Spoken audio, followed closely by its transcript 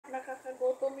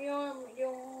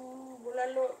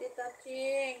halo, Tita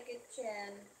Ching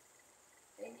Kitchen.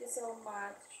 Thank you so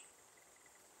much.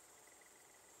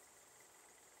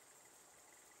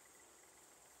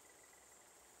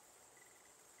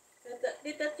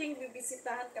 Tita Ching,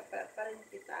 bibisitahan ka pa rin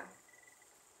kita.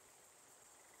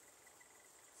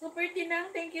 Super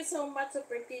Tinang, thank you so much,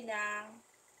 Super Tinang.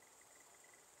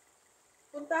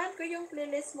 Puntahan ko yung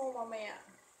playlist mo mamaya.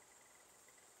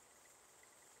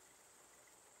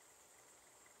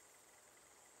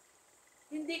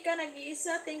 Hindi ka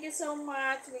nag-iisa. Thank you so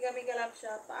much. Mega love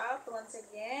shout out once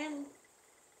again.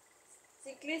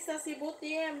 Si Krista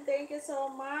Sibutim, thank you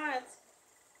so much.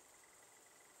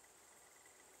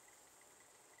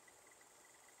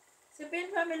 Si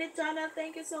Pin Family Channel,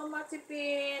 thank you so much, si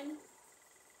Pin.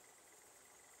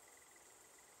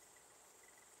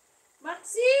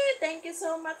 Maxi, thank you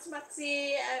so much,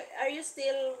 Maxi. Are you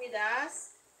still with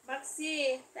us?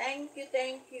 Maxi, thank you,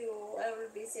 thank you. I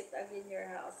will visit again your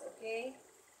house, okay?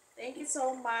 Thank you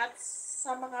so much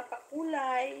sa mga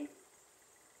pakulay.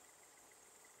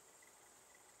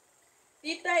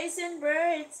 Tita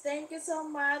Isenberts, thank you so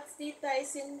much, Tita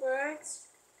Isenberts.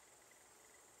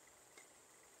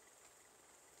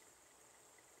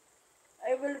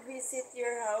 I will visit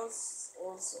your house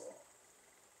also.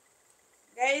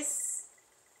 Guys,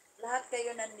 lahat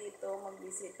kayo nandito,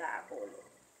 magbisita ako ulit.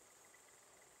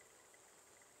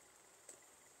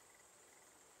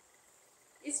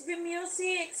 SB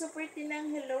Music, super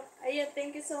tinang hello. Ayan,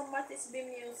 thank you so much, SB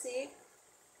Music.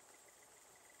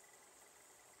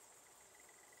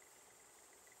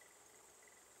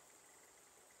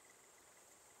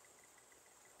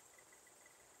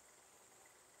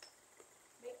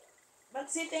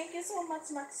 Maxi, thank you so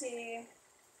much, Maxi.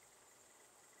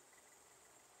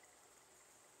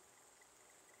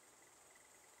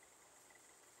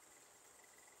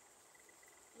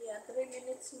 Yeah, 3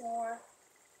 minutes more.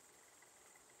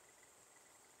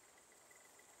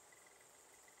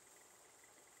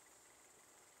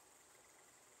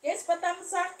 Yes,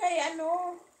 patamsa kay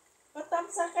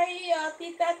patamsa kay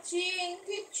Tita Ching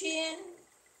Kitchen.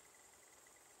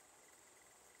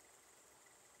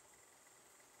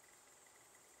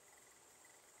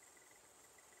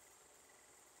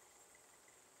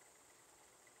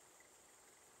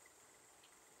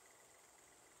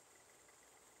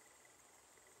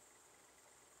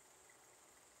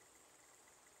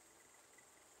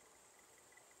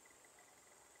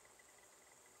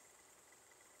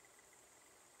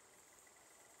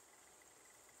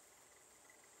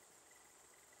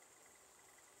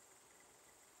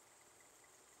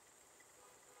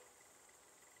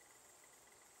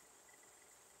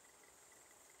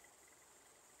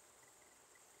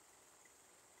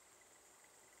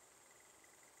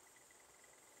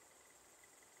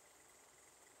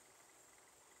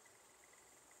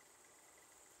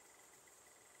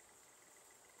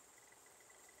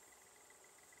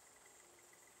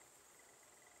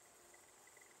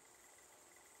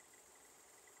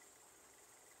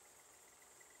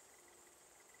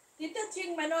 Tita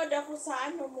Ching, manood ako sa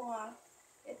mo ha.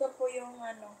 Ito po yung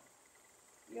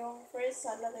yung first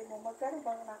salary mo. Magkano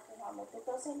bang nakuha mo?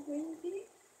 2020?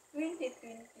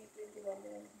 2020, 21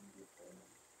 yun. Dito.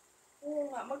 Oo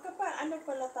nga,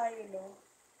 pala tayo, no?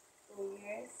 2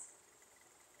 years.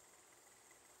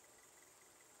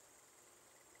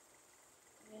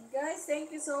 And guys,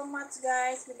 thank you so much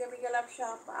guys. Mega love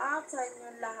shout out sa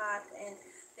inyong lahat. And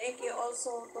thank you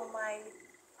also to my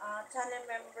channel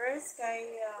members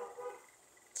kay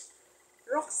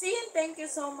Roxine. Thank you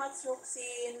so much,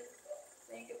 Roxine.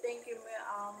 Thank you, thank you.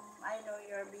 I know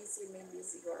you're busy, maybe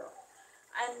siguro.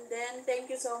 And then, thank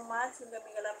you so much.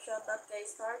 Mega love shout out kay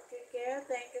Star Care.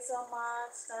 Thank you so much,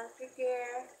 Star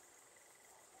Care.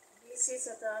 Busy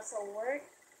sa work.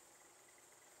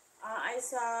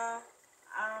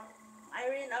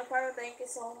 Irene Alfaro, thank you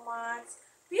so much.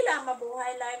 Pila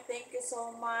Mabuhay Live, thank you so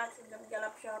much.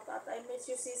 Galap shout out. I miss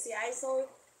you, Sisi. I saw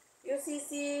you,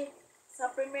 Sisi,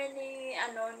 sa premiere ni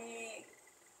ano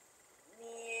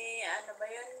ba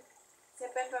yun?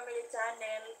 Seven Family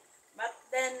Channel. But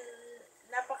then,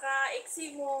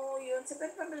 napaka-iksi mo yun.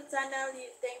 Seven Family Channel,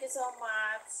 thank you so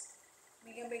much.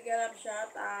 Mega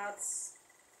shout outs.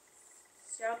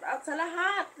 Shout out sa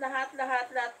lahat.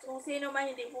 Kung sino man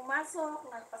hindi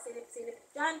pumasok, nagpasilip-silip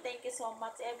dyan. Thank you so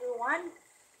much everyone.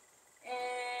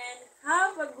 And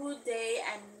have a good day.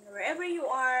 And wherever you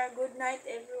are, good night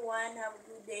everyone. Have a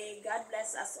good day. God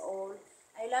bless us all.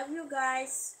 I love you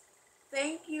guys.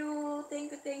 Thank you.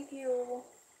 Thank you.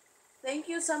 Thank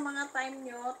you sa mga time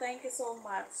nyo. Thank you so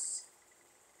much.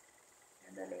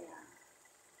 Nadali ha.